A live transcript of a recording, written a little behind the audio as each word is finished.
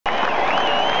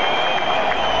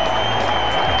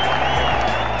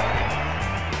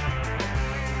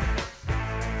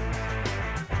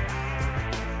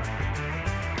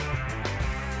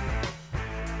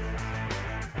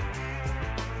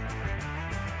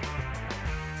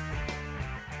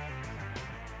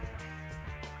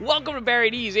Welcome to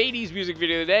Barry D's 80s music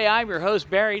video today. I'm your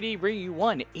host, Barry D, bringing you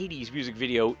one 80s music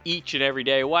video each and every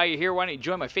day. While you're here, why don't you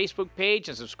join my Facebook page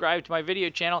and subscribe to my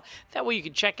video channel? That way you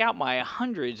can check out my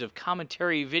hundreds of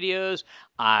commentary videos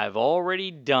I've already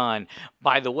done.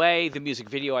 By the way, the music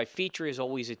video I feature is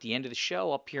always at the end of the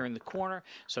show up here in the corner.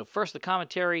 So first the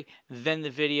commentary, then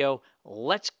the video.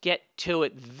 Let's get to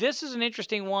it. This is an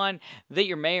interesting one that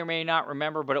you may or may not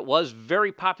remember, but it was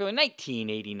very popular in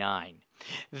 1989.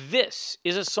 This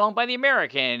is a song by the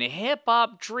American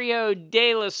hip-hop trio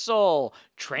De La Soul,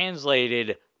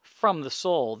 translated from the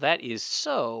soul. That is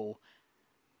so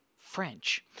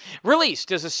French.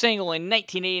 Released as a single in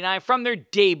 1989 from their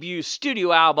debut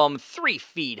studio album, 3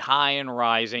 Feet High and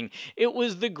Rising. It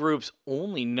was the group's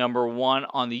only #1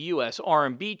 on the US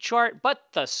R&B chart, but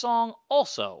the song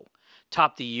also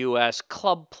topped the US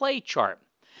Club Play chart.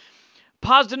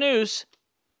 Posdnuos,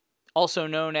 also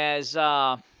known as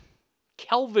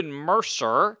Kelvin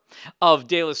Mercer of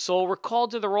De La Soul,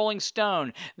 recalled to the Rolling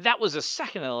Stone that was the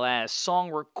second to last song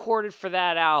recorded for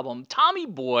that album. Tommy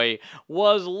Boy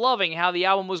was loving how the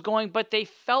album was going, but they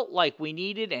felt like we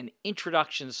needed an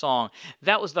introduction song.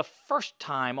 That was the first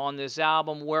time on this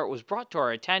album where it was brought to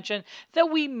our attention that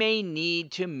we may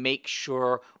need to make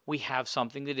sure we have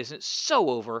something that isn't so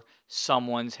over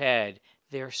someone's head.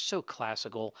 They're so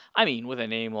classical. I mean, with a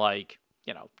name like,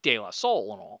 De La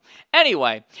Soul and all.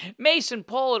 Anyway, Mason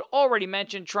Paul had already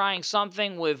mentioned trying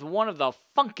something with one of the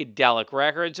Funkadelic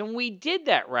records, and we did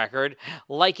that record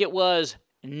like it was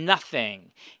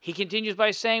nothing. He continues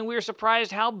by saying, "We were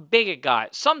surprised how big it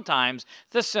got. Sometimes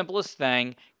the simplest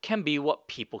thing can be what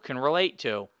people can relate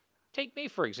to." Take me,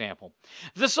 for example.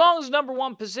 The song's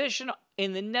 #1 position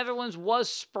in the Netherlands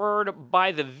was spurred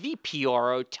by the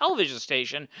VPRO television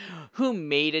station, who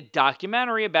made a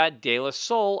documentary about De La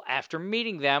Soul after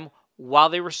meeting them while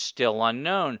they were still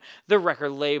unknown. The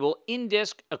record label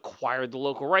Indisc acquired the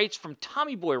local rights from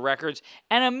Tommy Boy Records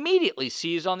and immediately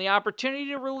seized on the opportunity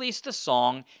to release the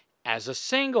song as a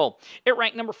single. It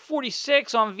ranked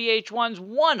 #46 on VH1's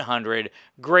 100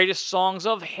 Greatest Songs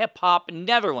of Hip Hop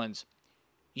Netherlands.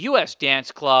 US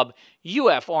Dance Club,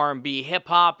 UF R&B Hip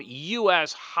Hop,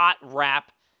 US Hot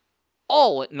Rap,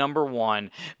 all at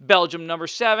 #1. Belgium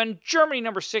 #7, Germany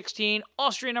 #16,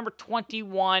 Austria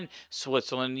 #21,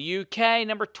 Switzerland, UK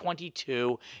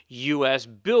 #22, US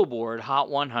Billboard Hot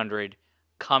 100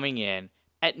 coming in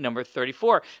at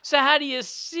 #34. So how do you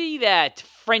see that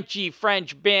Frenchy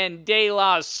French band De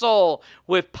La Soul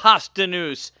with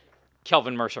Posdnuos,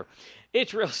 Kelvin Mercer?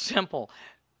 It's real simple.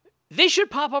 They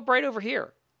should pop up right over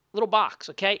here. Little box,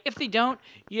 okay? If they don't,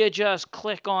 you just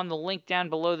click on the link down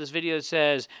below this video that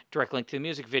says direct link to the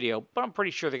music video, but I'm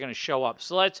pretty sure they're going to show up.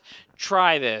 So let's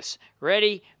try this.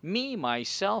 Ready? Me,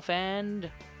 myself,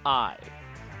 and I.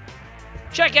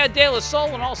 Check out De La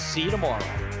Soul, and I'll see you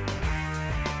tomorrow.